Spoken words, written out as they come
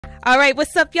All right,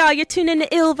 what's up, y'all? You're tuning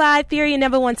to Ill Vibe Theory, your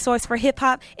number one source for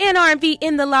hip-hop and R&B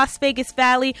in the Las Vegas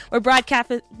Valley. We're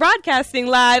broadcasting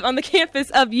live on the campus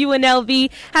of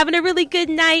UNLV, having a really good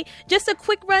night. Just a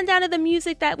quick rundown of the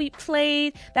music that we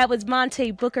played. That was Monte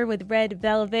Booker with Red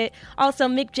Velvet. Also,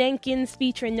 Mick Jenkins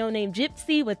featuring No Name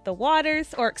Gypsy with The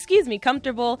Waters,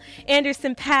 Comfortable.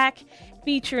 Anderson .Paak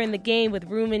featuring The Game with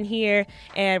Room in Here,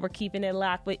 and we're keeping it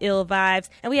locked with Ill Vibes.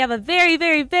 And we have a very,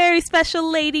 very, very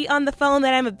special lady on the phone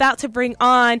that I'm about to bring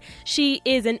on. She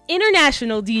is an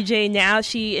international DJ now.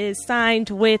 She is signed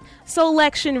with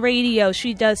Selection Radio.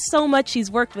 She does so much.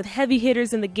 She's worked with heavy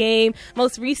hitters in the game,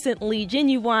 most recently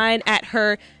Genuine at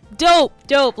her dope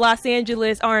Los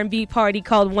Angeles R&B party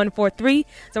called 143.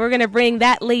 So we're going to bring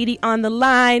that lady on the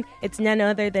line. It's none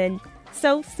other than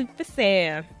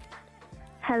Sosupersam.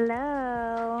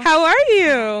 Hello. How are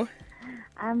you?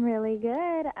 I'm really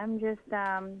good. I'm just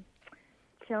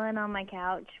chilling on my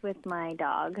couch with my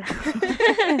dog.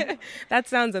 That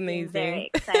sounds amazing.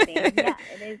 Very exciting. Yeah,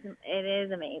 it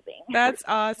is amazing. That's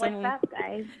awesome. What's up,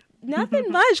 guys?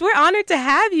 Nothing much. We're honored to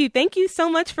have you. Thank you so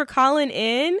much for calling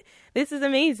in. This is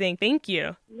amazing. Thank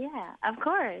you. Yeah, of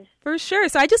course. For sure.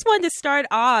 So I just wanted to start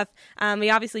off. We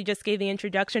obviously just gave the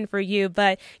introduction for you,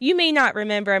 but you may not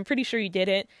remember. I'm pretty sure you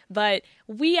didn't. But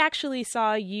we actually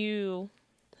saw you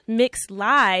mix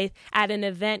live at an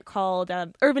event called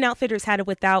Urban Outfitters had a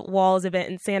Without Walls event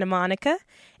in Santa Monica.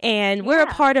 And we're a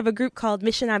part of a group called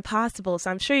Mission Impossible.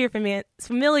 So I'm sure you're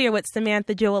familiar with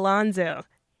Samantha Jo Alonzo.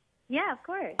 Yeah, of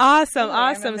course.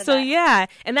 Awesome. So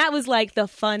and that was like the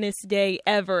funnest day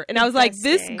ever. And I was like,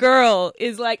 this girl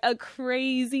is like a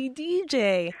crazy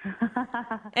DJ.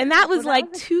 And that was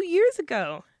 2 years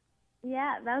ago.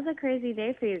 Yeah, that was a crazy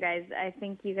day for you guys. I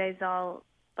think you guys all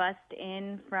bust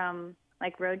in from,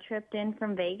 road tripped in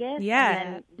from Vegas. Yeah.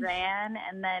 And then ran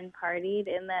and then partied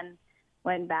and then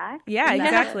went back. Yeah,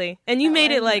 exactly. And you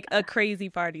made it like a crazy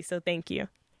party, so thank you.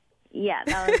 Yeah,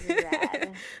 that was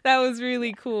rad. That was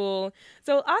really cool.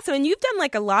 So awesome. And you've done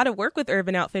a lot of work with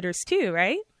Urban Outfitters too,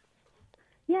 right?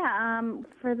 Yeah,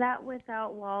 for that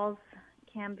Without Walls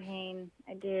campaign,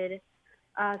 I did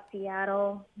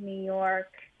Seattle, New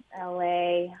York,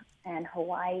 LA, and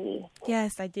Hawaii.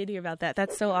 Yes, I did hear about that.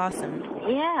 That's so awesome.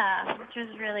 Yeah, which was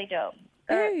really dope.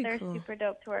 They're cool. super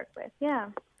dope to work with. Yeah.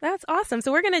 That's awesome.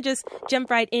 So we're going to just jump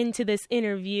right into this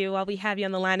interview while we have you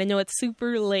on the line. I know it's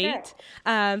super late.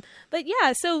 Sure. But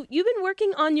yeah, so you've been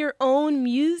working on your own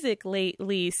music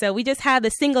lately. So we just had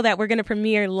the single that we're going to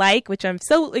premiere, which I'm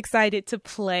so excited to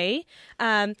play.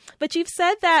 But you've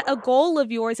said that a goal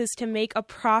of yours is to make a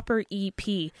proper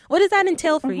EP. What does that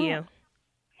entail for you?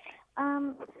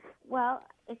 Well,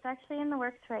 it's actually in the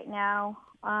works right now.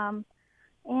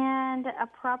 And a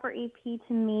proper EP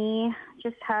to me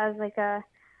just has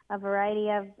a variety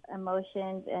of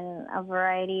emotions and a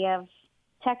variety of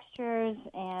textures,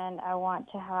 and I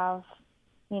want to have,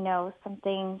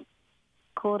 something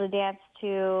cool to dance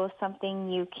to, something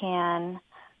you can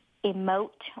emote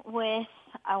with.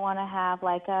 I want to have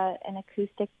an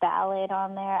acoustic ballad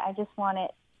on there. I just want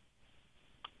it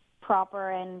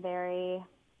proper and very,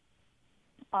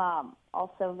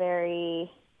 also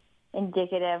very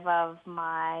indicative of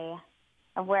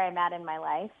where I'm at in my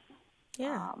life.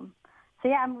 Yeah. So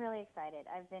yeah, I'm really excited.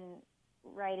 I've been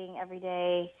writing every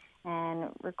day and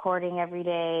recording every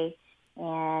day,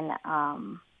 and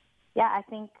I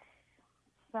think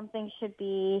something should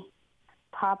be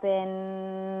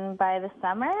popping by the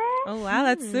summer. Oh wow,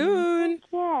 that's soon.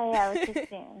 Yeah, it's just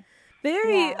soon.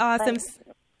 Very awesome.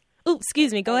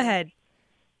 Excuse me. Go ahead.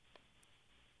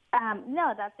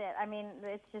 No, that's it. I mean,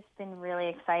 it's just been really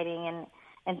exciting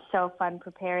and so fun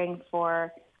preparing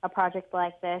for a project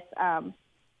like this.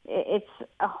 It's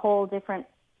a whole different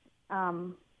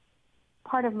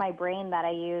part of my brain that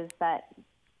I use that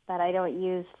I don't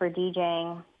use for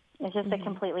DJing. It's just a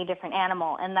completely different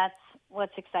animal, and that's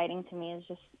what's exciting to me is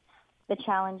just the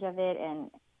challenge of it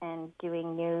and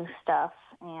doing new stuff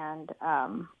and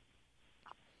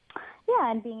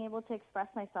and being able to express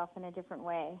myself in a different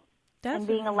way. Definitely. And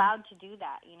being allowed to do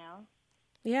that,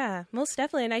 Yeah, most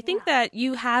definitely. And I think that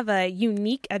you have a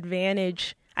unique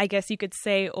advantage, I guess you could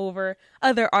say, over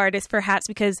other artists perhaps,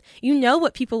 because you know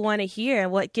what people want to hear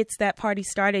and what gets that party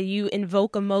started. You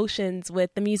invoke emotions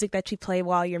with the music that you play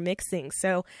while you're mixing.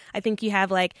 So I think you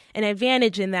have an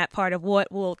advantage in that part of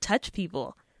what will touch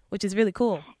people, which is really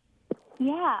cool.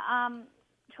 Yeah,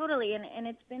 totally. And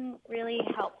it's been really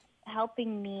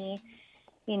helping me,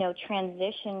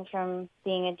 transition from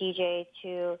being a DJ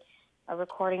to a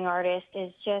recording artist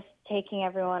is just taking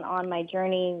everyone on my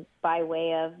journey by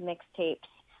way of mixtapes.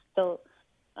 So,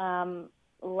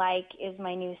 is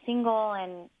my new single,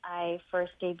 and I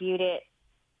first debuted it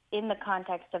in the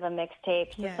context of a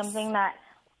mixtape. So Yes. something that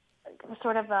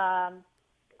sort of a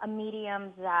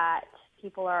medium that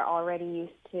people are already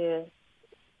used to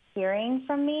hearing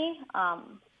from me,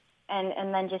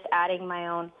 and then just adding my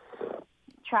own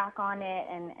track on it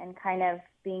and kind of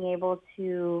being able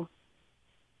to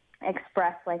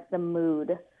express like the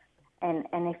mood. And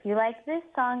if you like this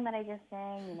song that I just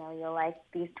sang, you know, you'll like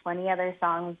these 20 other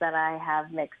songs that I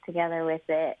have mixed together with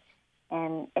it.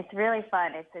 And it's really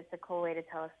fun. It's a cool way to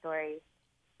tell a story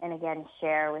and, again,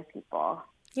 share with people.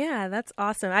 Yeah, that's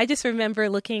awesome. I just remember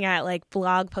looking at like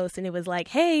blog posts and it was like,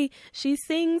 hey, she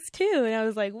sings too. And I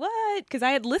was like, what? Because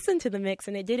I had listened to the mix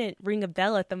and it didn't ring a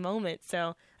bell at the moment.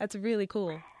 So that's really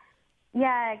cool.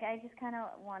 Yeah, I just kind of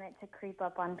want it to creep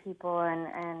up on people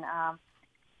and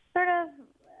sort of,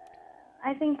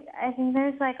 I think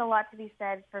there's like a lot to be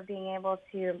said for being able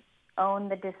to own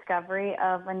the discovery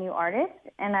of a new artist.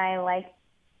 And I like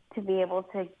to be able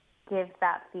to give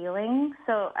that feeling.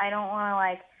 So I don't want to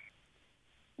like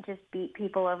just beat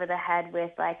people over the head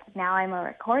with like, now I'm a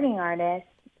recording artist.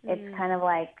 It's kind of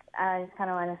like, I just kind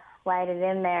of want to slide it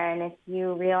in there. And if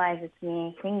you realize it's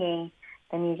me singing,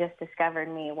 then you just discovered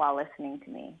me while listening to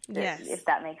me. Yes. If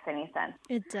that makes any sense.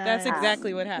 It does. That's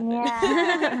exactly what happened.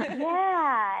 Yeah,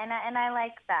 yeah. And I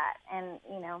like that. And,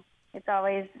 you know, it's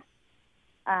always,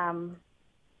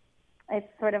 it's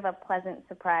sort of a pleasant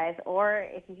surprise. Or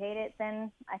if you hate it,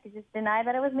 then I could just deny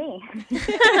that it was me.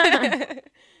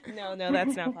 No,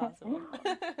 that's not possible.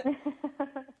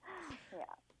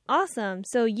 Awesome.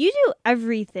 So you do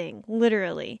everything,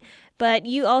 literally, but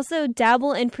you also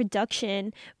dabble in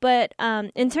production. But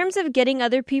in terms of getting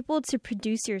other people to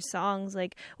produce your songs,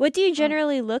 like, what do you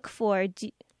generally look for,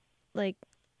 like,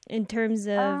 in terms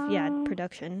of,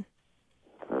 production?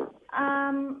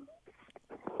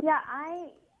 Yeah,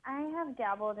 I have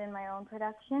dabbled in my own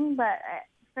production, but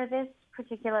for this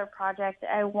particular project,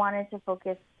 I wanted to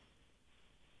focus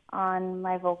on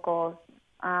my vocals.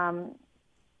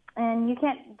 And you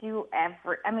can't do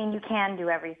you can do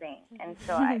everything. And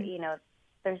so, you know,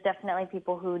 there's definitely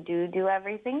people who do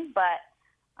everything, but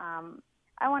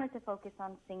I wanted to focus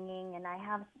on singing, and I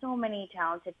have so many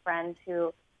talented friends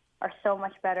who are so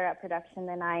much better at production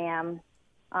than I am.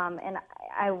 And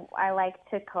I like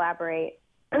to collaborate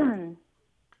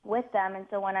with them. And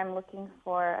so when I'm looking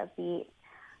for a beat,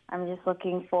 I'm just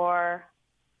looking for,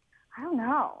 I don't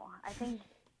know, I think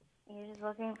you're just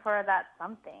looking for that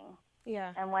something.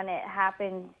 Yeah. And when it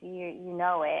happens, you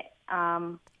know it,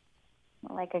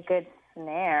 like a good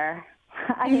snare.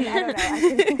 I mean, I don't know.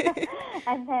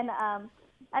 And then,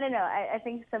 I don't know, I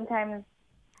think sometimes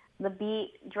the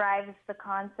beat drives the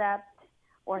concept,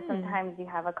 or sometimes you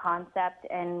have a concept,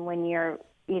 and when you're,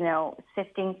 you know,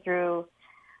 sifting through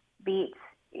beats,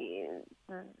 you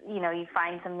know, you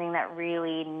find something that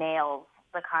really nails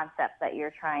the concept that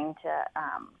you're trying to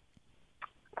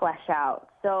flesh out.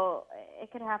 So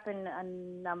it could happen a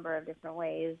number of different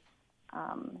ways,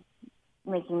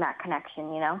 making that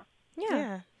connection, you know?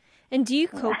 Yeah. And do you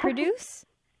co-produce?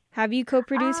 Have you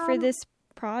co-produced for this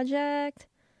project?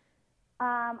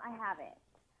 I haven't,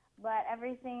 but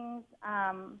everything's,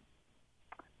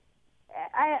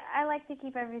 I like to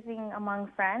keep everything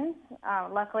among friends.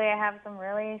 Luckily, I have some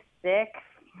really sick,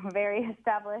 very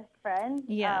established friends.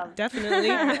 Yeah,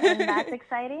 definitely. And that's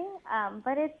exciting.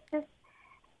 But it's just,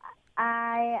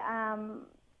 I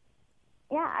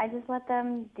just let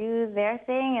them do their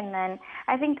thing. And then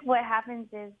I think what happens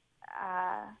is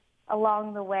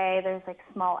along the way, there's like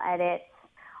small edits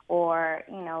or,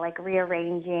 you know, like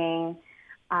rearranging.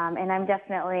 And I'm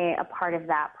definitely a part of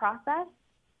that process.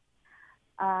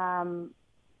 And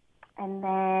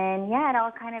then, it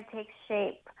all kind of takes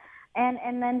shape.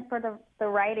 And then for the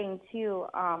writing too,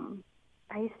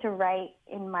 I used to write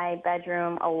in my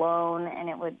bedroom alone, and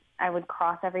I would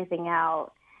cross everything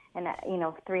out. And, you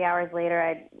know, 3 hours later,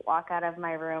 I'd walk out of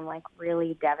my room like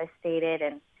really devastated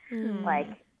and like,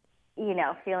 you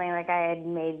know, feeling like I had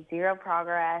made zero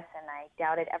progress, and I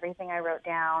doubted everything I wrote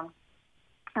down.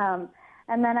 And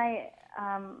then I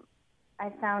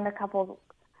found a couple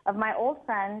of my old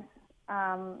friends,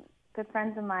 good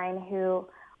friends of mine, who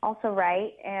also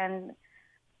write, and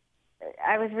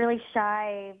I was really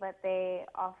shy, but they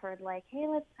offered like, hey,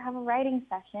 let's have a writing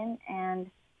session. And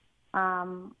I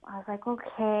was like,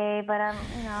 okay, but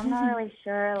I'm not really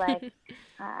sure. Like,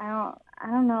 I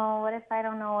don't know. What if I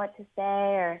don't know what to say,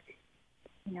 or,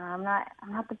 you know, I'm not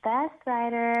the best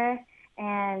writer.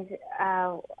 And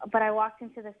but I walked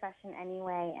into the session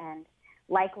anyway, and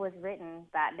like was written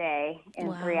that day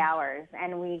in 3 hours,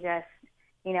 and we just,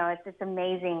 you know, it's just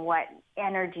amazing what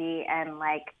energy and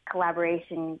like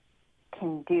collaboration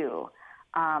can do.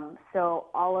 So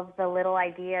all of the little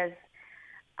ideas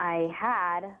I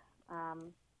had,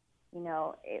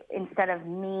 instead of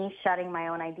me shutting my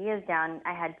own ideas down,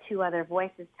 I had two other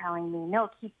voices telling me, no,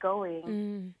 keep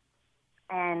going,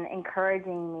 and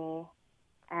encouraging me.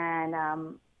 And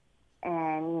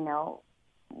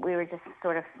we were just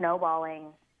sort of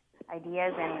snowballing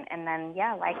ideas, and then,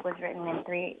 Like was written in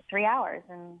three hours,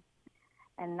 and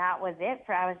that was it.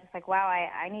 I was just like, wow,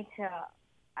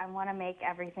 I want to make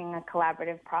everything a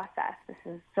collaborative process. This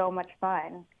is so much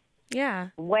fun. Yeah.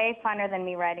 Way funner than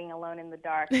me writing alone in the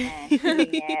dark and doing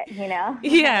it,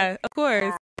 Yeah, of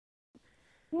course.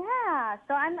 Yeah,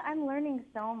 so I'm learning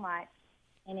so much,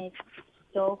 and it's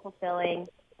so fulfilling.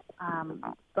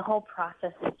 The whole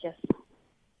process is just,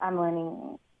 I'm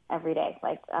learning every day,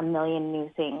 like a million new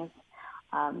things,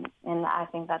 and I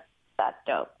think that's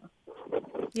dope.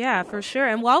 Yeah, for sure.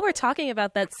 And while we're talking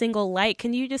about that single Light,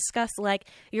 can you discuss like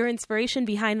your inspiration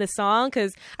behind the song?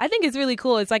 Because I think it's really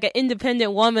cool. It's like an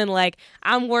independent woman, like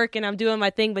I'm working, I'm doing my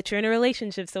thing, but you're in a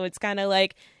relationship. So it's kind of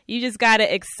like you just got to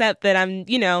accept that I'm,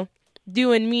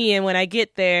 doing me. And when I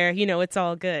get there, it's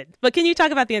all good. But can you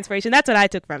talk about the inspiration? That's what I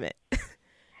took from it.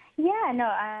 Yeah, no,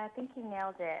 I think you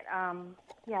nailed it.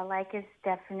 Like it's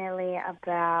definitely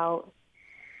about,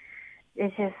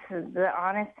 it's just the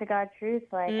honest to God truth.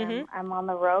 Like I'm on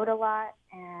the road a lot,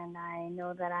 and I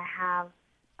know that I have,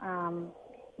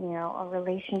 a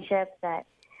relationship that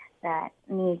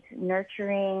needs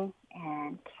nurturing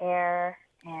and care,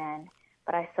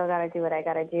 but I still got to do what I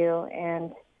got to do,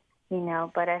 and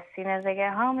but as soon as I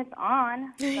get home, it's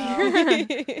on. So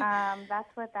that's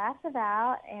what that's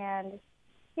about, and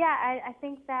I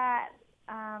think that.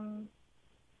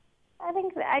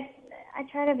 I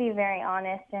try to be very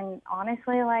honest, and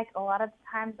honestly, like a lot of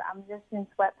times I'm just in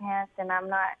sweatpants and I'm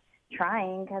not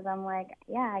trying because I'm like,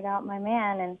 I got my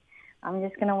man, and I'm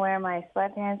just gonna wear my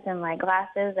sweatpants and my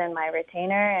glasses and my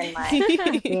retainer and my,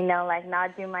 like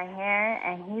not do my hair,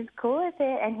 and he's cool with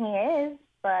it, and he is.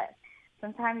 But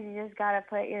sometimes you just gotta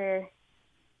put your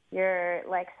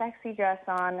like sexy dress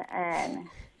on and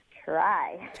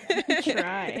try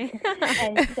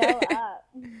and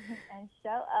show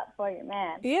up for your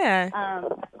man.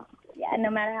 No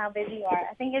matter how busy you are.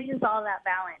 I think it's just all that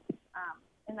balance,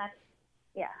 and that's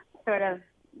sort of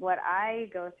what I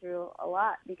go through a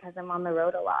lot because I'm on the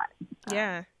road a lot.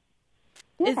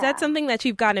 Is that something that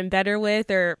you've gotten better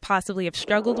with, or possibly have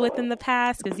struggled with in the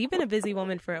past? Because you've been a busy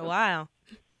woman for a while.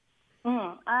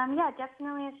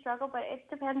 Definitely a struggle, but it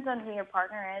depends on who your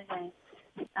partner is and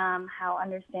how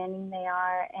understanding they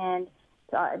are, and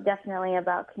definitely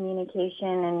about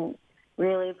communication and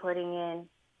really putting in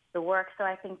the work. So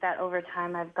I think that over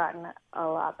time I've gotten a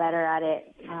lot better at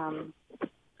it.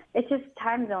 It's just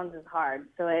time zones is hard,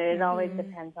 so it always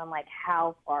depends on like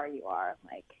how far you are.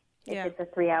 Like if it's a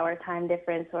 3-hour time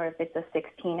difference or if it's a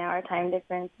 16-hour time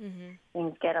difference,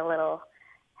 things get a little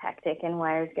hectic and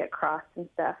wires get crossed and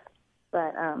stuff.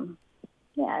 But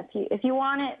if you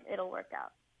want it, it'll work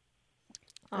out.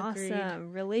 Awesome.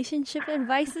 Agreed. Relationship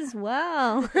advice as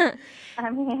well. I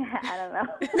mean, I don't know.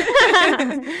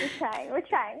 We're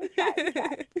trying.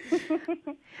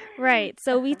 Right.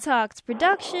 So we talked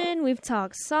production, we've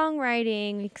talked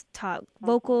songwriting, we've talked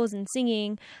vocals and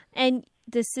singing, and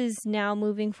this is now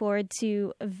moving forward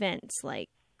to events like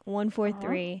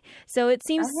 143. So it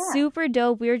seems super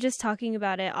dope. We were just talking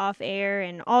about it off air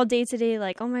and all day today,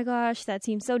 like, oh my gosh, that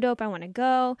seems so dope. I want to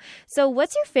go. So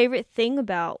what's your favorite thing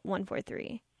about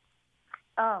 143?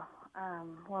 Well,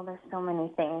 there's so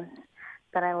many things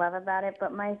that I love about it,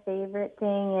 but my favorite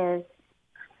thing is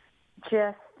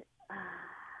just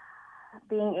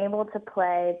being able to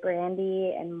play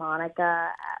Brandy and Monica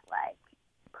at like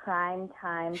prime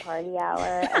time party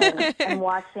hour and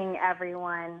watching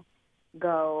everyone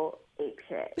go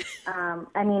apeshit.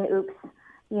 Oops,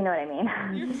 you know what I mean.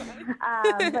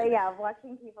 But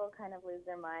watching people kind of lose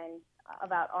their minds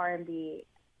about R&B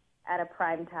at a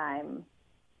prime time,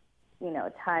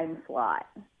 time slot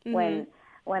when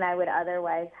I would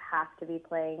otherwise have to be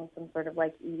playing some sort of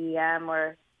like EDM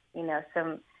or,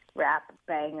 some rap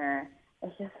banger.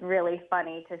 It's just really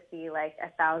funny to see like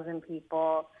 1,000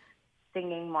 people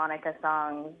singing Monica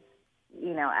songs,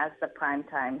 as the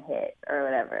primetime hit or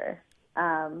whatever.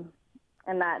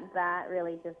 And that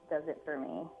really just does it for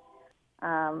me.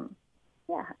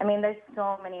 There's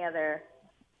so many other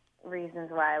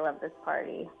reasons why I love this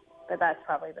party, but that's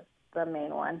probably the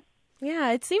main one.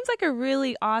 Yeah, it seems like a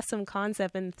really awesome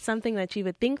concept and something that you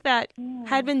would think that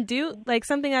had been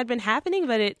something had been happening,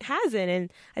 but it hasn't.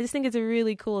 And I just think it's a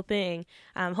really cool thing.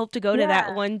 Hope to go to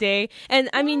that one day. And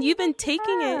you've been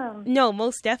taking it. No,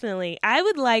 most definitely. I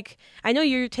know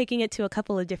you're taking it to a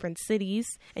couple of different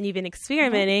cities and you've been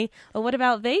experimenting, but what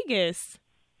about Vegas?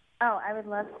 Oh, I would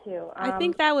love to. I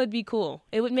think that would be cool.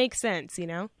 It would make sense, you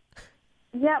know?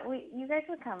 Yeah, you guys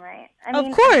would come, right?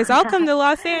 Of course, I'll come to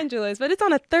Los Angeles, but it's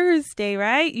on a Thursday,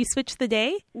 right? You switch the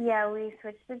day? Yeah, we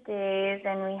switched the days,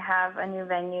 and we have a new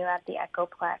venue at the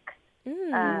Echoplex.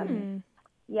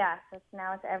 Yeah, so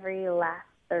it's every last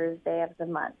Thursday of the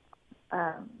month.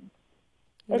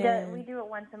 We do it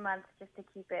once a month just to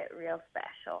keep it real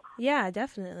special. Yeah,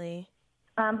 definitely.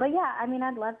 But yeah, I mean,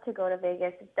 I'd love to go to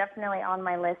Vegas. It's definitely on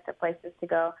my list of places to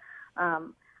go.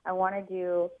 I want to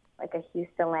do like a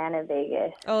Houston, Atlanta,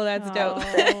 Vegas. Oh, that's dope.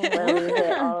 Where we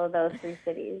hit all of those 3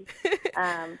 cities.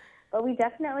 But we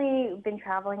definitely been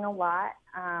traveling a lot.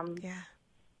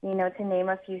 You know, to name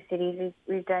a few cities,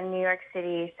 we've done New York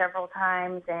City several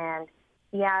times, and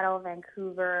Seattle,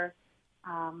 Vancouver,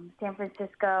 San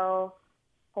Francisco,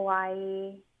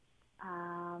 Hawaii,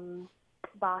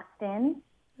 Boston.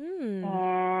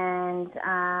 And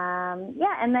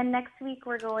and then next week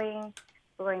we're going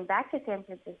back to San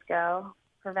Francisco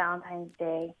for Valentine's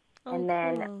Day, and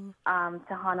then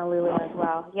to Honolulu as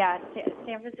well. Yeah,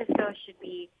 San Francisco should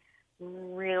be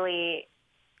really,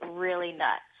 really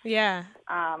nuts. Yeah.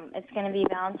 It's going to be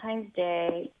Valentine's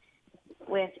Day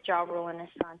with Ja Rule and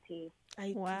Ashanti.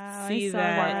 I see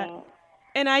that.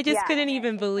 And I just couldn't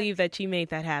even believe that you made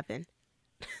that happen.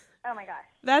 Oh my gosh.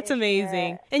 That's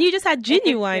amazing. And you just had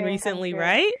Genuine recently,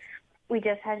 right? We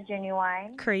just had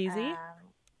Genuine. Crazy.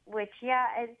 Which,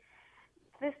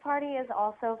 this party is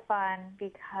also fun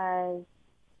because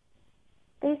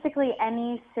basically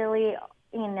any silly,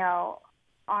 you know,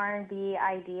 R&B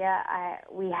idea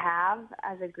we have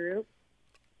as a group,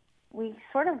 we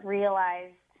sort of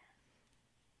realized,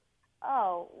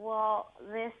 oh, well,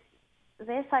 this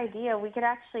idea, we could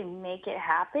actually make it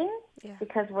happen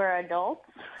because we're adults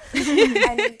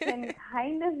and we can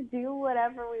kind of do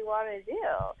whatever we want to do.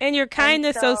 And you're kind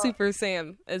of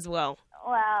Sosupersam as well.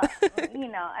 Well, you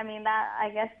know, I mean, I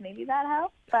guess maybe that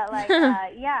helped. But, like,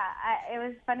 it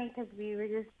was funny because we were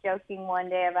just joking one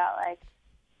day about, like,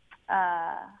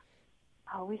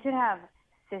 we should have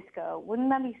Cisco. Wouldn't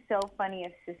that be so funny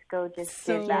if Cisco just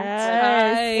did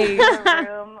that in the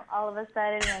room all of a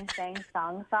sudden and sang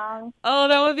song? Oh,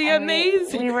 that would be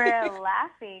amazing. We were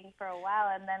laughing for a while,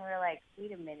 and then we were like,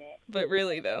 wait a minute. But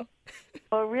really, though,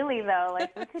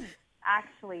 like, we could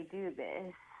actually do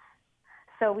this.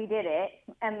 So we did it,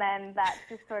 and then that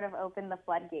just sort of opened the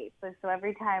floodgates. So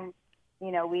every time,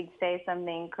 you know, we'd say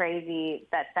something crazy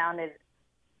that sounded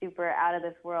super out of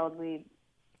this world, we'd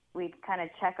kind of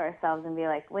check ourselves and be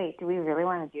like, wait, do we really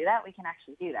want to do that? We can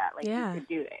actually do that. Like, we could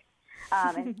do it.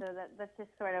 And so that's just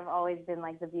sort of always been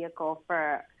like the vehicle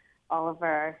for all of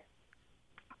our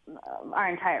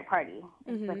entire party.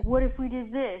 It's like, what if we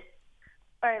did this?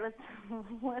 All right, let's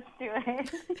do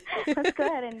it. Let's go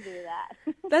ahead and do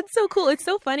that. That's so cool. It's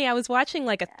so funny. I was watching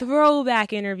like a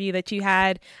throwback interview that you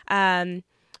had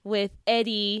with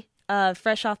Eddie,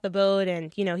 Fresh Off the Boat,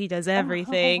 and, you know, he does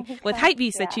everything with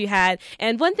Hypebeast that you had.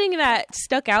 And one thing that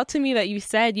stuck out to me that you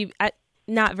said,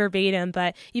 not verbatim,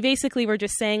 but you basically were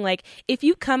just saying, like, if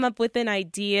you come up with an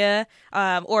idea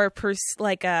or a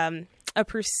pursuit,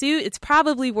 it's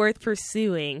probably worth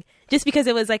pursuing just because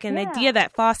it was like an idea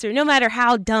that fostered, no matter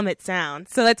how dumb it sounds.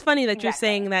 So that's funny that you're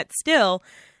saying that still,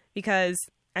 because,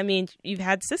 I mean, you've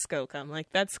had Cisco come. Like,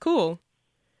 that's cool.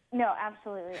 No,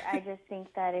 absolutely. I just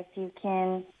think that if you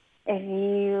kind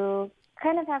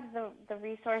of have the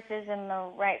resources and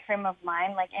the right frame of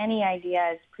mind, like, any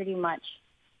idea is pretty much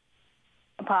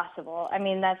possible. I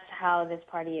mean, that's how this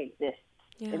party exists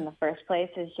in the first place,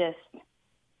 is just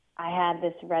I had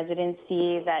this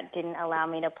residency that didn't allow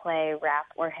me to play rap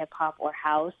or hip-hop or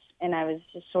house, and I was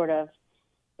just sort of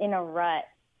in a rut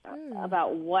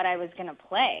about what I was going to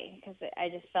play because I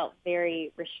just felt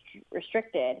very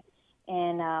restricted.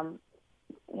 And,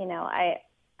 you know, I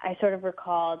sort of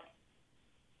recalled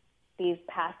these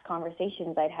past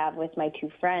conversations I'd have with my 2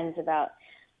 friends about,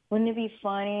 wouldn't it be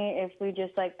funny if we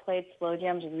just, like, played slow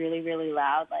jams really, really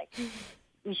loud? Like,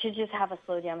 we should just have a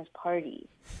slow jams party.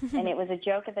 And it was a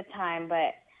joke at the time,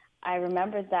 but I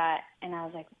remembered that, and I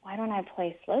was like, why don't I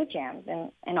play slow jams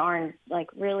and like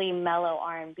really mellow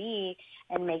R&B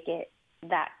and make it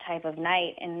that type of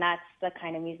night? And that's the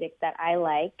kind of music that I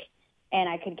like, and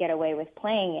I could get away with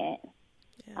playing it.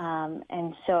 Yeah.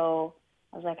 And so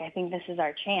I was like, I think this is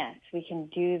our chance. We can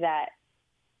do that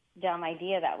dumb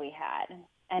idea that we had.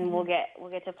 And we'll get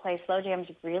to play slow jams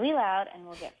really loud, and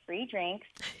we'll get free drinks.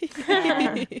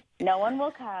 And no one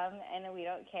will come, and we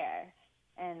don't care.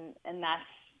 And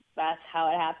that's how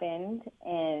it happened.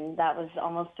 And that was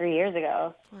almost 3 years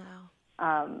ago.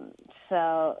 Wow.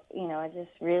 So, you know, it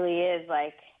just really is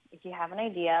like, if you have an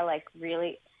idea, like,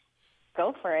 really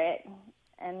go for it.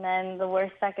 And then the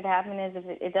worst that could happen is if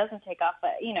it doesn't take off.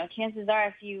 But, you know, chances are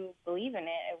if you believe in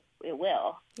it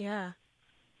will. Yeah.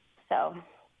 So,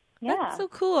 yeah. That's so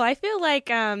cool. I feel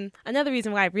like another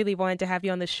reason why I really wanted to have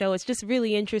you on the show is just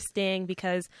really interesting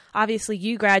because obviously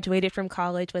you graduated from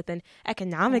college with an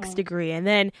economics degree. And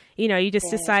then, you know, you just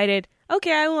decided,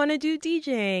 okay, I want to do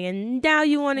DJing. And now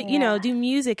you want to, you know, do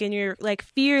music and you're like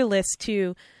fearless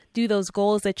to do those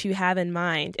goals that you have in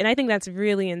mind. And I think that's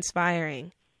really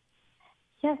inspiring.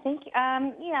 Yeah, thank you.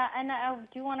 Yeah, and I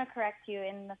do want to correct you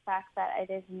in the fact that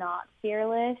it is not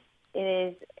fearless. It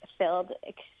is filled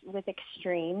with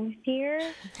extreme fear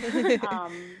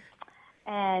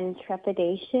and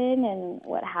trepidation and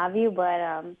what have you. But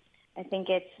I think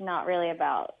it's not really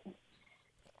about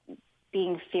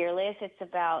being fearless. It's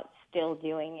about still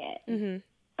doing it.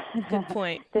 Mm-hmm. Good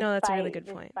point. No, that's a really good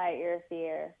point. Despite your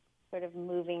fear, sort of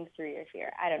moving through your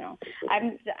fear. I don't know.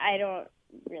 I don't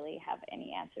really have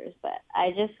any answers, but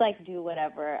I just like do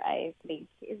whatever I think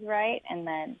is right, and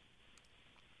then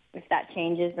if that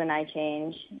changes, then I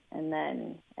change, and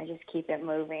then I just keep it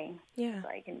moving. Yeah. That's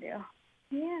all I can do.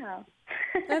 Yeah.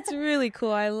 That's really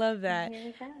cool. I love that.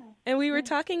 And we were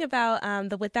talking about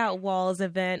the Without Walls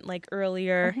event like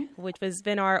earlier, which has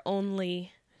been our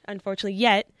only, unfortunately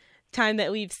yet, time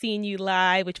that we've seen you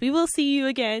live, which we will see you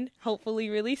again, hopefully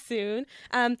really soon.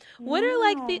 What are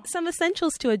like some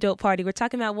essentials to a dope party? We're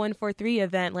talking about 143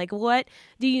 event. Like, what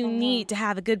do you need to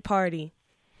have a good party?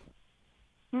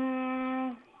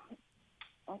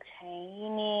 Okay, you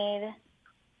need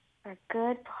a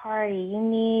good party. You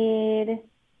need,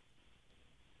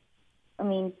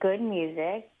 good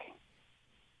music,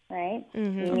 right?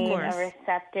 Mm-hmm, you need a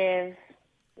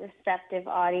receptive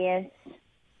audience,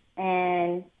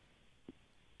 and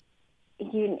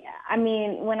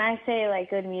when I say like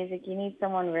good music, you need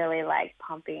someone really like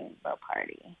pumping the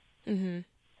party. Mm-hmm.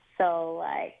 So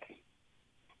like,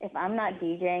 if I'm not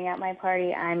DJing at my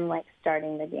party, I'm like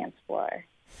starting the dance floor.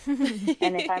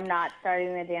 And if I'm not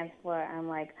starting the dance floor, I'm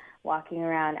like walking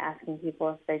around asking people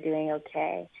if they're doing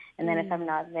okay. And then if I'm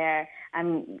not there,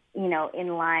 I'm, in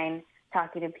line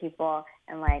talking to people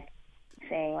and like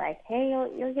saying like, hey,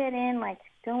 you'll get in, like,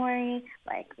 don't worry,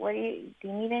 like, do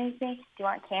you need anything? Do you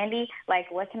want candy? Like,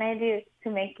 what can I do to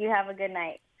make you have a good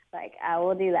night? Like, I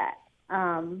will do that.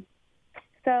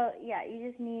 So yeah, you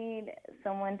just need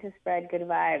someone to spread good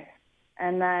vibes.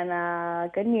 And then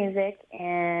good music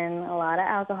and a lot of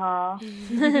alcohol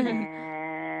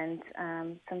and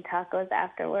some tacos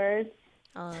afterwards.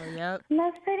 Oh, yep. And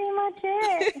that's pretty much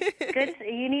it.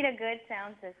 You need a good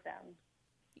sound system.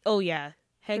 Oh, yeah.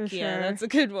 Heck For yeah, sure. that's a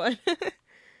good one.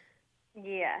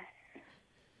 Yes.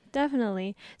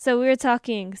 Definitely. So we were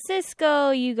talking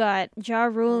Cisco, you got Ja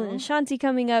Rule and Ashanti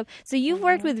coming up. So you've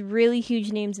worked with really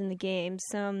huge names in the game,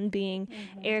 some being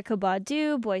Erykah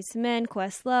Badu, Boyz II Men,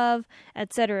 Questlove,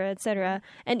 etc., etc.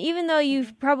 And even though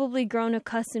you've probably grown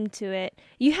accustomed to it,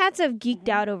 you had to have geeked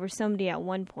out over somebody at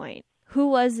one point. Who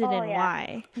was it and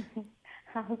why?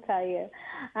 I'll tell you.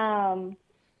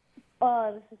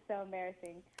 This is so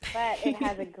embarrassing. But it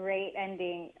has a great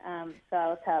ending, so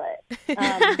I'll tell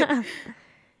it.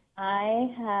 I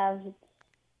have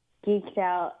geeked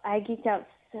out. I geeked out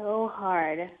so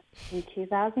hard in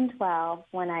 2012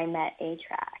 when I met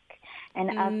A-Track.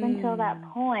 And up until that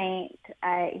point,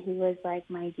 he was like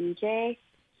my DJ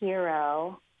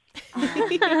hero.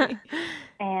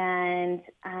 And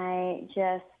I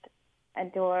just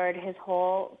adored his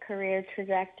whole career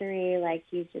trajectory. Like,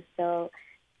 he's just so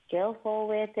skillful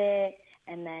with it.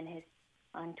 And then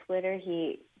on Twitter,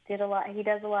 he does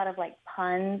a lot of like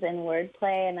puns and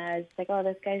wordplay, and I was like, oh,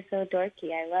 this guy's so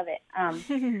dorky. I love it.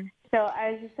 So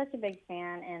I was just such a big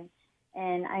fan,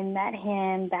 and I met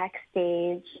him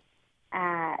backstage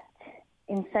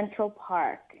in Central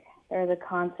Park. There was a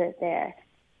concert there,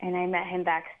 and I met him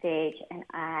backstage, and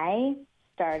I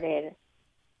started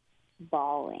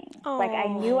bawling. Aww. Like, I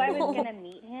knew I was going to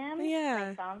meet him.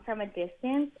 Yeah. I saw him from a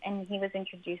distance, and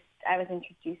I was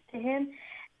introduced to him,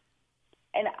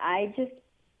 and I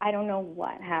don't know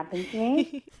what happened to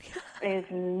me. It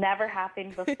has never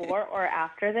happened before or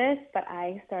after this, but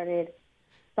I started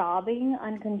sobbing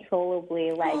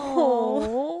uncontrollably,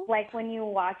 like when you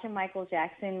watch a Michael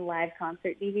Jackson live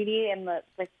concert DVD and the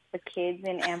kids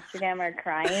in Amsterdam are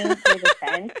crying through the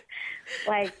fence.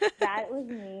 Like, that was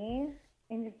me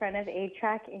in front of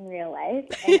A-Track in real life,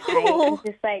 and I was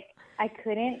just like, I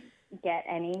couldn't get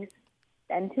any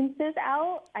sentences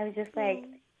out. I was just like,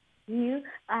 you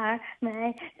are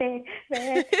my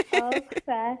favorite. Oh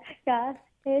my gosh,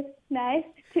 it's nice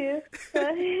to.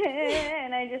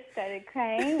 And I just started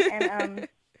crying,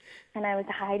 and I was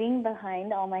hiding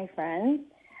behind all my friends,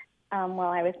 while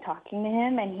I was talking to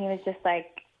him, and he was just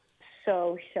like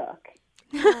so shook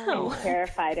and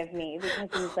terrified of me because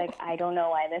he was like, I don't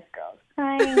know why this girl's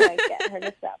crying. Like, get her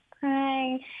to stop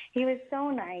crying. He was so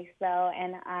nice though,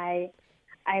 and I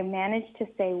managed to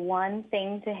say one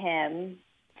thing to him.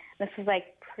 This was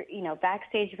like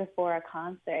backstage before a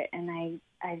concert, and I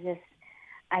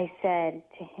said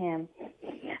to him,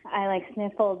 I like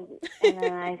sniffled, and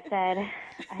then I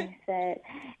said,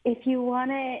 if you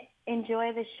want to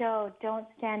enjoy the show, don't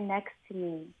stand next to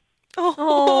me.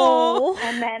 Oh,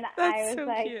 and then that's I was so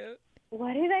like, cute.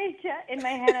 what did I just, in my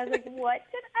head, I was like, what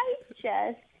did I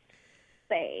just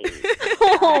say?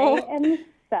 I am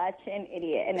such an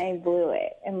idiot, and I blew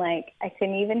it. And like, I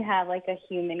couldn't even have like a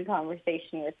human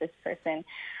conversation with this person.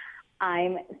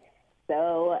 I'm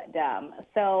so dumb.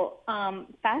 So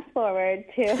fast forward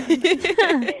to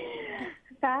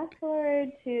I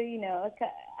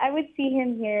would see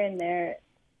him here and there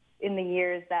in the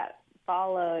years that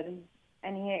followed,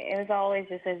 and it was always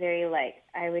just a very like,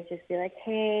 I would just be like,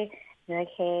 hey,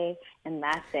 and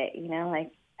that's it,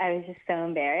 like I was just so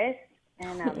embarrassed.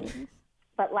 And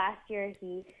but last year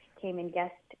he came and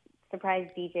surprise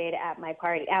DJ'd at my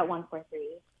party at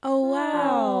 143. Oh,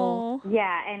 wow.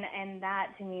 Yeah, and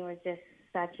that to me was just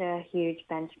such a huge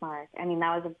benchmark. I mean,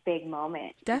 that was a big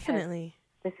moment. Definitely.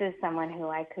 This is someone who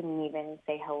I couldn't even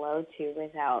say hello to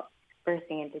without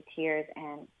bursting into tears,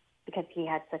 and because he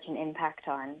had such an impact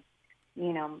on,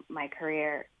 my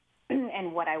career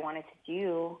and what I wanted to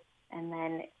do. And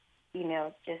then,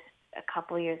 just a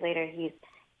couple years later, he's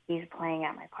playing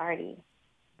at my party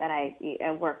that I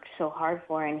worked so hard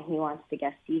for, and he wants to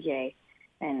guest DJ.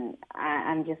 And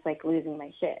I'm just like losing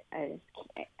my shit. I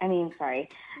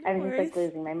was just like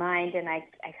losing my mind, and I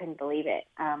couldn't believe it.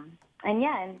 And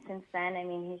since then, I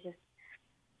mean,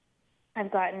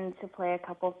 I've gotten to play a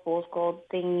couple Fool's Gold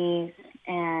thingies,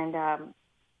 and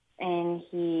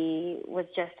he was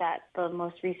just at the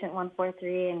most recent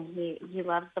 143, and he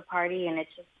loves the party, and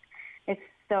it's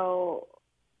so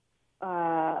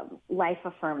life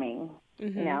affirming,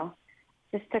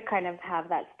 just to kind of have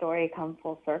that story come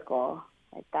full circle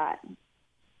like that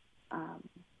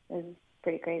is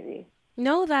pretty crazy.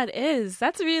 No,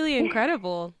 that's really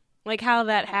incredible. Like how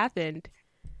that happened.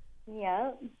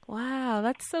 Yep. Wow,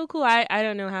 that's so cool. I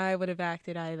don't know how I would have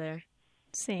acted either.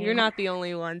 Same. You're not the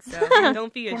only one, so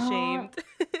don't be ashamed.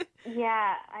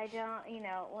 Yeah, I don't,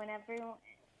 when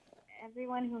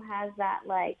everyone who has that,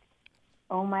 like,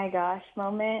 oh my gosh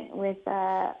moment with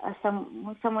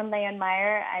someone they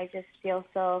admire, I just feel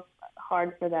so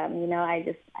hard for them, I know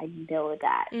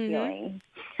that feeling.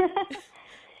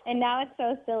 And now it's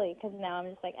so silly because now I'm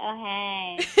just like, oh,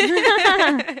 hey.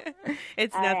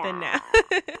 It's nothing now.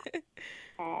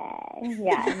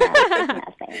 Yeah, no,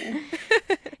 it's nothing.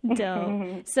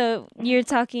 Dope. So you're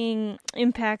talking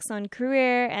impacts on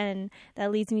career, and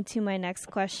that leads me to my next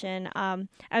question. I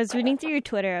was reading through your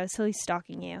Twitter. I was totally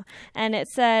stalking you. And it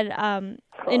said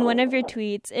in one of your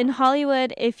tweets, in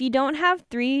Hollywood, if you don't have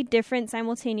 3 different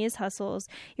simultaneous hustles,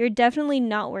 you're definitely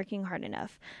not working hard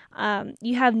enough.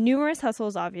 You have numerous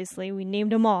hustles, obviously. We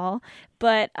named them all.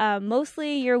 But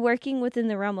mostly you're working within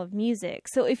the realm of music.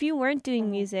 So if you weren't doing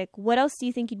music, what else do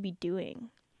you think you'd be doing?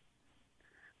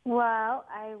 Well,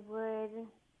 I would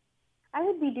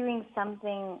be doing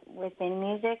something within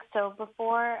music. So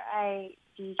before I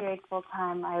DJ'd full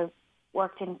time, I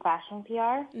worked in fashion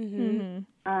PR,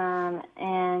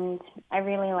 and I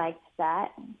really liked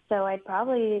that. So I'd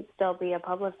probably still be a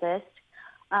publicist,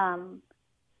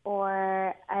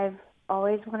 or I've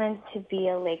always wanted to be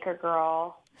a Laker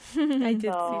girl. I did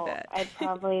see that. I'd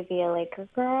probably be a Laker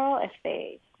girl if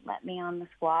they let me on the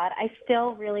squad. I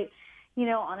still really,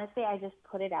 honestly, I just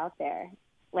put it out there.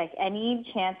 Like, any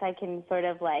chance I can sort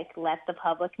of, like, let the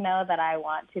public know that I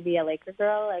want to be a Laker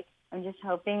girl, like, I'm just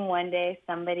hoping one day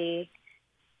somebody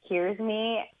hears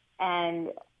me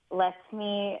and lets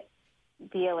me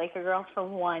be a Laker girl for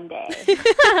one day.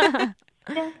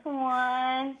 Just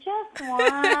one.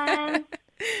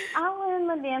 I'll learn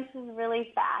the dances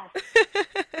really fast.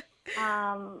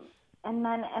 And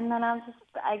then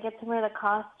I get to wear the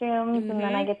costumes, and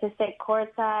then I get to sit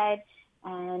courtside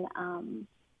and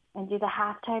do the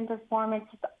halftime performance.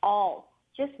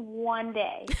 Just one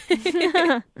day.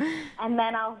 And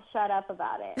then I'll shut up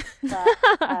about it. But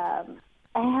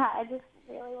I just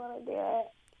really want to do it.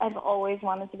 I've always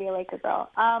wanted to be a Laker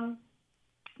girl.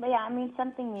 But yeah, I mean,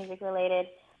 something music related,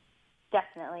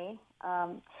 definitely.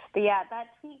 But yeah,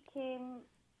 that tweet came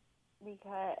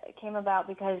about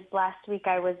because last week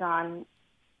I was on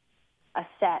a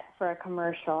set for a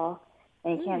commercial,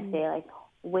 and you can't say like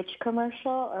which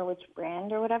commercial or which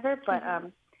brand or whatever, but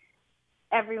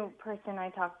every person I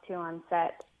talked to on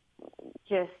set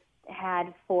just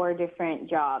had 4 different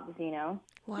jobs, you know?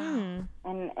 Wow.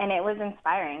 And it was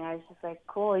inspiring. I was just like,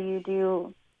 cool, you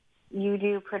do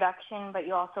production, but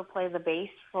you also play the bass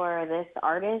for this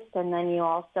artist, and then you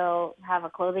also have a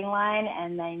clothing line,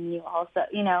 and then you also,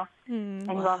 you know, and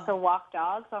you also walk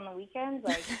dogs on the weekends.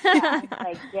 Like, yeah,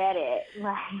 I get it.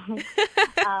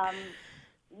 Like,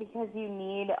 because you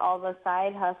need all the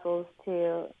side hustles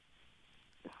to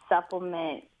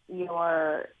supplement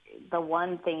the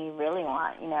one thing you really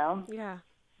want, you know? Yeah.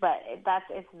 But it's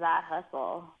that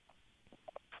hustle.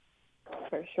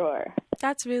 For sure.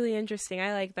 That's really interesting.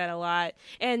 I like that a lot.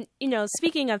 And, you know,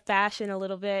 speaking of fashion a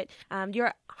little bit,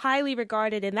 you're highly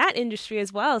regarded in that industry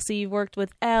as well. So you've worked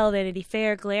with Elle, Vanity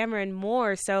Fair, Glamour, and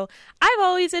more. So I've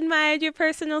always admired your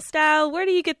personal style. Where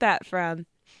do you get that from?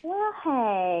 Well,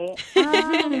 hey.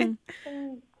 Thank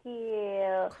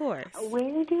you. Of course.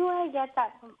 Where do I get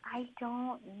that from? I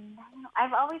don't know.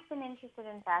 I've always been interested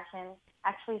in fashion.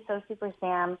 Actually,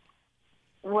 Sosupersam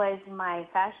was my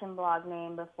fashion blog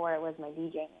name before it was my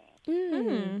DJ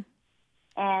name.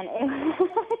 And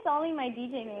it's only my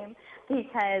DJ name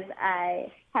because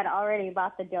I had already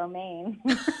bought the domain.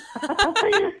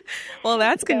 Well,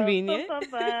 that's convenient.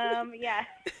 Yeah.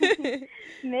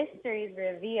 Mysteries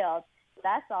revealed.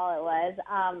 That's all it was.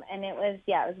 And it was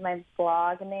my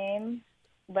blog name.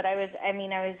 But I was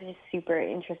just super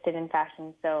interested in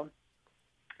fashion. So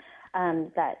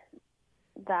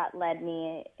that led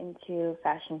me into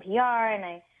fashion PR,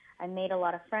 and I made a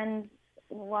lot of friends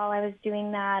while I was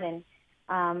doing that, and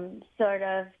sort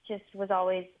of just was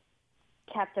always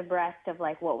kept abreast of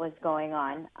like what was going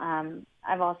on.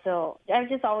 I've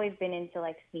just always been into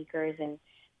like sneakers and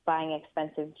buying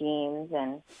expensive jeans,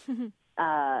 and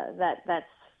that's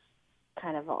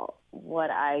kind of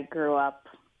what I grew up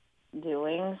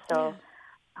doing. So,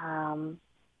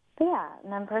 but yeah,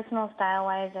 and then personal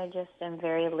style-wise, I just am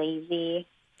very lazy,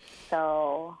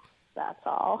 so that's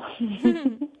all.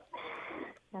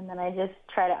 And then I just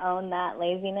try to own that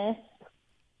laziness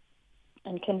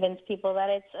and convince people that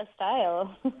it's a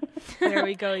style. There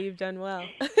we go. You've done well.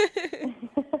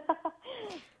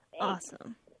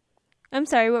 Awesome. I'm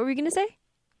sorry, what were you going to say?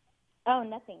 Oh,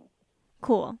 nothing.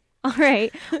 Cool. All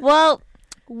right. Well,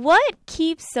 what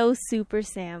keeps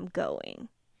Sosupersam going?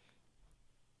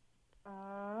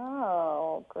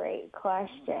 Oh, great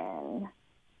question.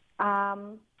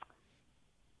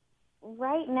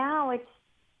 Right now,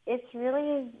 it's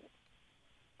really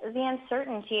the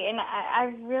uncertainty, and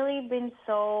I've really been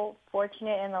so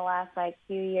fortunate in the last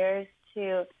few years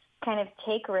to kind of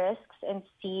take risks and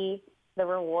see the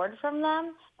reward from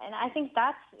them. And I think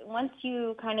that's once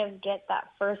you kind of get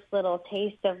that first little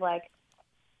taste of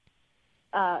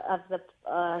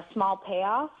the small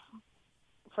payoff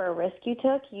for a risk you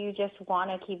took, you just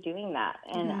want to keep doing that.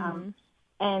 And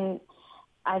and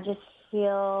I just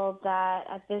feel that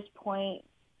at this point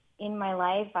in my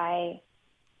life,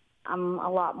 I'm a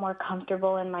lot more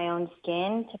comfortable in my own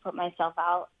skin to put myself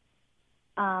out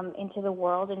into the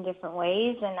world in different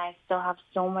ways, and I still have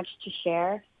so much to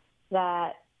share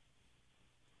that,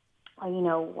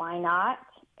 why not?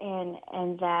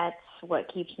 And that's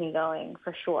what keeps me going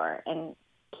for sure, and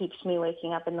keeps me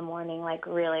waking up in the morning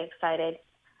really excited.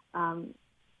 In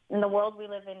the world we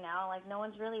live in now, no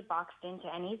one's really boxed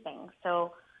into anything,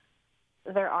 so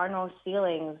there are no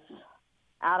ceilings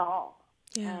at all.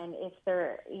 Yeah. And if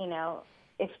there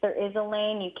is a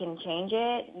lane, you can change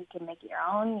it. You can make it your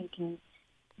own. You can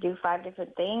do 5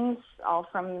 different things, all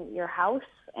from your house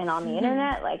and on the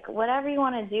internet. Whatever you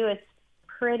want to do, it's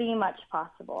pretty much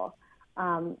possible.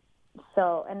 And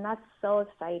that's so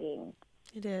exciting.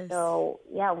 It is. So,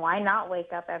 yeah, why not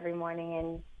wake up every morning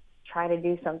and try to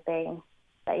do something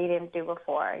that you didn't do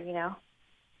before,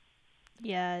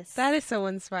 Yes. That is so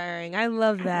inspiring. I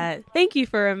love that. Thank you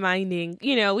for reminding.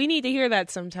 We need to hear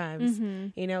that sometimes.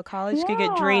 College could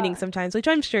get draining sometimes, which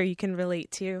I'm sure you can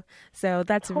relate to. So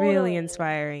that's really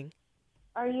inspiring.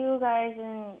 Are you guys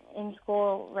in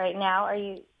school right now? Are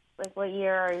you, what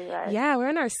year are you guys? Yeah, we're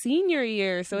in our senior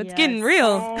year, so it's getting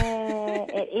real.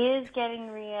 It is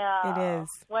getting real. It is.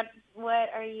 What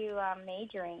are you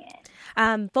majoring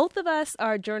in? Both of us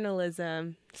are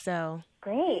journalism, so.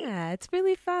 Great. Yeah, it's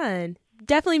really fun.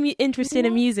 Definitely interested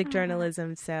in music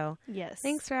journalism, so yes.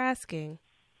 Thanks for asking.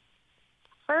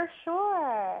 For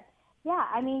sure. Yeah,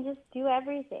 just do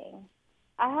everything.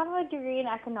 I have a degree in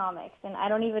economics, and I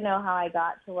don't even know how I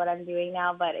got to what I'm doing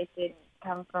now, but it didn't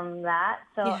come from that.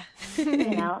 So, I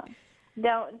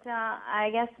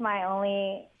guess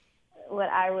what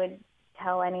I would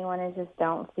tell anyone is just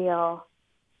don't feel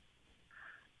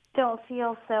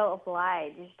so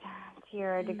obliged to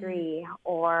your degree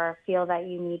or feel that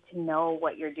you need to know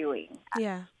what you're doing.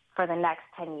 Yeah. for the next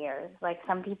 10 years. Like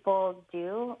some people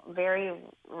do. Very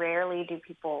rarely do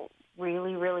people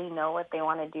really, really know what they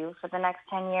want to do for the next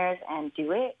 10 years and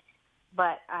do it.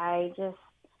 But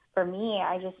for me,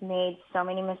 I just made so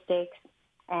many mistakes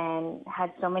and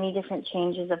had so many different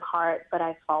changes of heart, but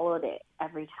I followed it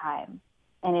every time.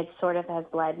 And it sort of has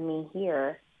led me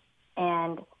here.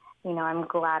 And, I'm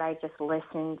glad I just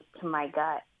listened to my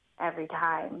gut every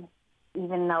time,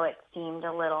 even though it seemed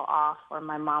a little off, or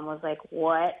my mom was like,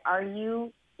 what are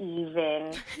you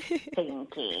even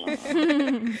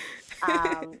thinking?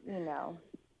 I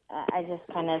just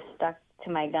kind of stuck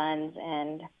to my guns,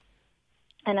 and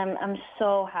I'm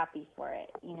so happy for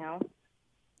it,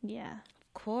 Yeah.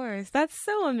 Of course. That's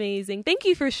so amazing. Thank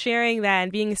you for sharing that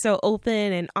and being so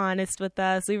open and honest with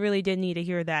us. We really did need to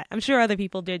hear that. I'm sure other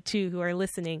people did too who are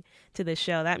listening to the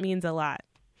show. That means a lot.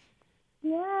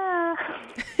 Yeah.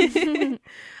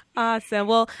 Awesome.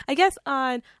 Well, I guess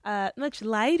on a much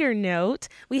lighter note,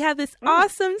 we have this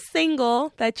awesome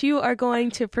single that you are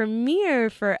going to premiere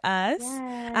for us.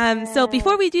 Yes. So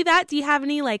before we do that, do you have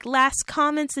any last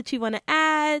comments that you want to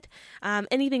add?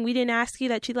 Anything we didn't ask you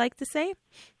that you'd like to say?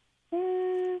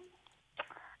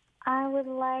 I would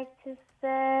like to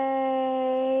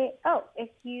say, if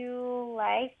you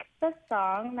like the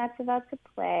song that's about to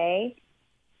play,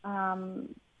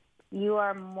 you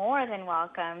are more than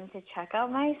welcome to check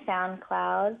out my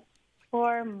SoundCloud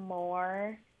for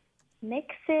more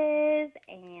mixes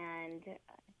and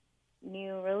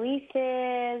new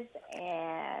releases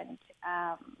and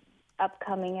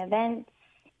upcoming events.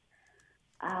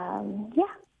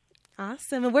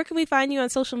 Awesome. And where can we find you on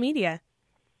social media?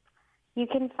 You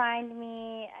can find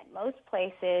me at most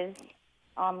places,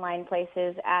 online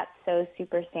places, at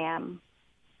Sosupersam.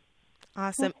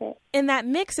 Awesome. That's it. And that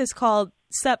mix is called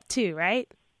Sup 2, right?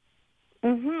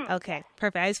 Mm-hmm. Okay,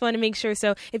 perfect. I just want to make sure.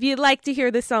 So if you'd like to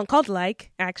hear this song called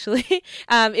actually,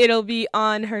 it'll be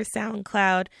on her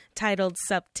SoundCloud titled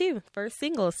Sup 2, first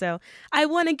single. So I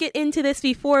want to get into this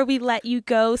before we let you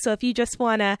go. So if you just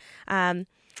want to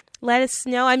let us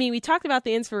know. I mean, we talked about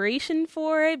the inspiration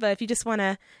for it, but if you just want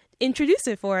to introduce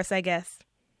it for us, I guess.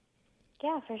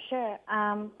 Yeah, for sure.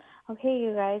 Okay,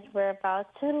 you guys, we're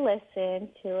about to listen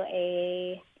to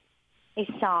a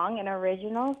song, an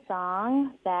original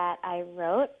song that I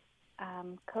wrote,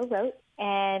 co-wrote,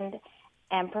 and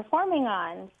am performing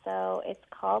on. So it's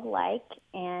called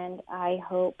and I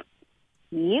hope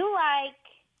you like.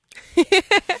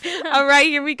 All right,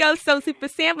 here we go.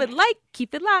 Sosupersam with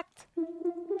Keep it locked.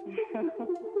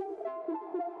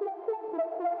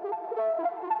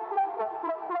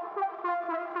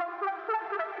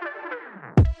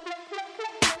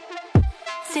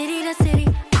 City to city,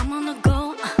 I'm on the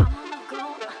go.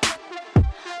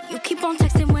 You keep on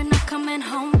texting when I'm coming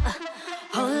home.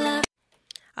 Hold up.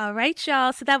 All right,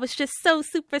 y'all. So that was just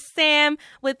Sosupersam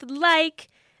with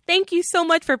Thank you so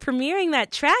much for premiering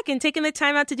that track and taking the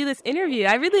time out to do this interview.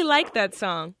 I really like that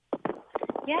song.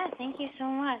 Yeah, thank you so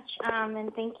much.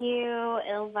 And thank you,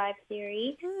 Ill Vibe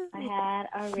Theory. I had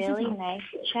a really nice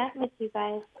chat with you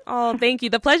guys. Oh, thank you.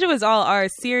 The pleasure was all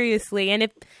ours, seriously. And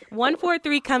if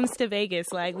 143 comes to Vegas,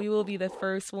 we will be the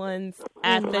first ones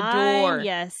at the door.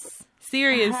 Yes.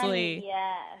 Seriously.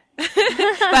 Yes.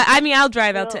 But I mean, I'll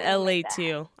drive out to LA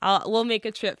too. We'll make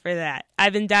a trip for that.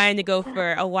 I've been dying to go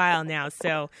for a while now,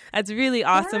 so that's really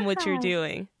awesome what you're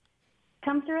doing.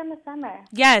 Come through in the summer.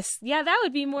 Yes. Yeah, that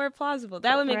would be more plausible.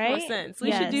 That would make more Right? sense.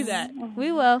 We should do that.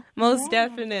 We will. Most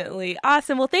definitely.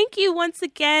 Awesome. Well, thank you once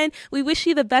again. We wish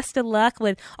you the best of luck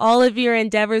with all of your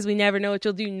endeavors. We never know what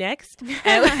you'll do next.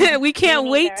 And we can't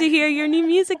wait to hear your new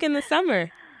music in the summer.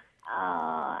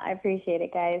 I appreciate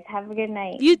it, guys. Have a good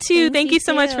night. You too. Thank you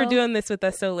so much too. for doing this with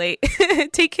us so late.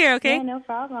 Take care, okay? Yeah, no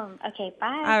problem. Okay,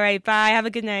 bye. All right, bye. Have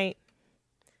a good night.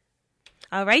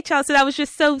 All right, y'all. So that was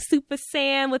just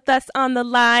Sosupersam with us on the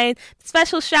line.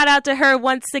 Special shout out to her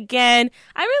once again.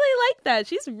 I really like that.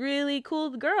 She's a really cool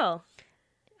girl.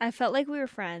 I felt like we were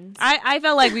friends. I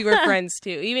felt like we were friends too,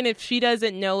 even if she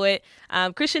doesn't know it.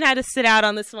 Christian had to sit out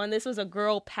on this one. This was a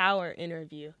girl power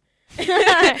interview.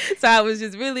 So I was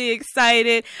just really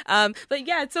excited. But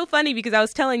yeah, it's so funny because I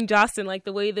was telling Jocelyn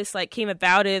the way this came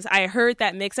about is I heard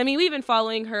that mix. I mean, we've been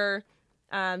following her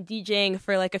DJing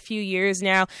for a few years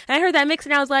now, and I heard that mix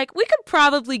and I was like, we could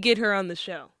probably get her on the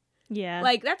show. Yeah.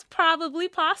 That's probably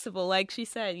possible, like she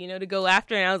said, to go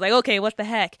after her. And I was like, okay, what the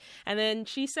heck? And then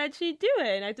she said she'd do it.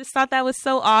 And I just thought that was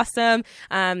so awesome.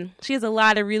 She has a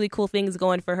lot of really cool things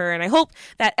going for her. And I hope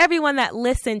that everyone that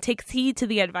listened takes heed to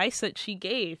the advice that she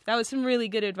gave. That was some really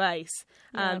good advice.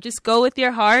 Just go with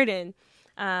your heart and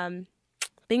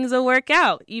things will work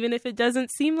out, even if it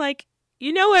doesn't seem like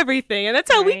you know everything. And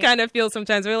that's how we Right. kind of feel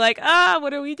sometimes. We're like,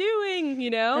 what are we doing? You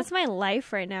know? That's my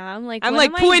life right now. I'm like, I'm what like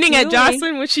am I pointing at doing?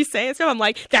 Jocelyn when she's saying stuff. I'm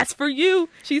like, that's for you.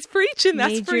 She's preaching.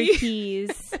 That's Major for you.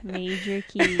 keys. Major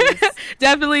keys.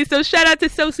 Definitely. So shout out to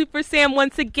Sosupersam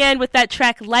once again with that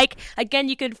track Like. Again,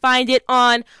 you can find it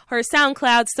on her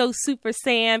SoundCloud,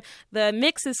 Sosupersam. The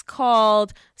mix is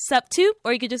called Sup 2,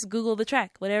 or you could just Google the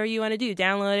track. Whatever you want to do.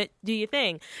 Download it. Do your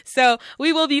thing. So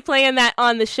we will be playing that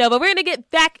on the show. But we're going to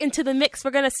get back into the mix.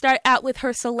 We're going to start out with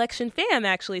her selection fam,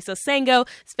 actually. So Sango,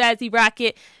 Spazzy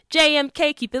Rocket,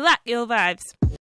 JMK, keep it locked, ill vibes.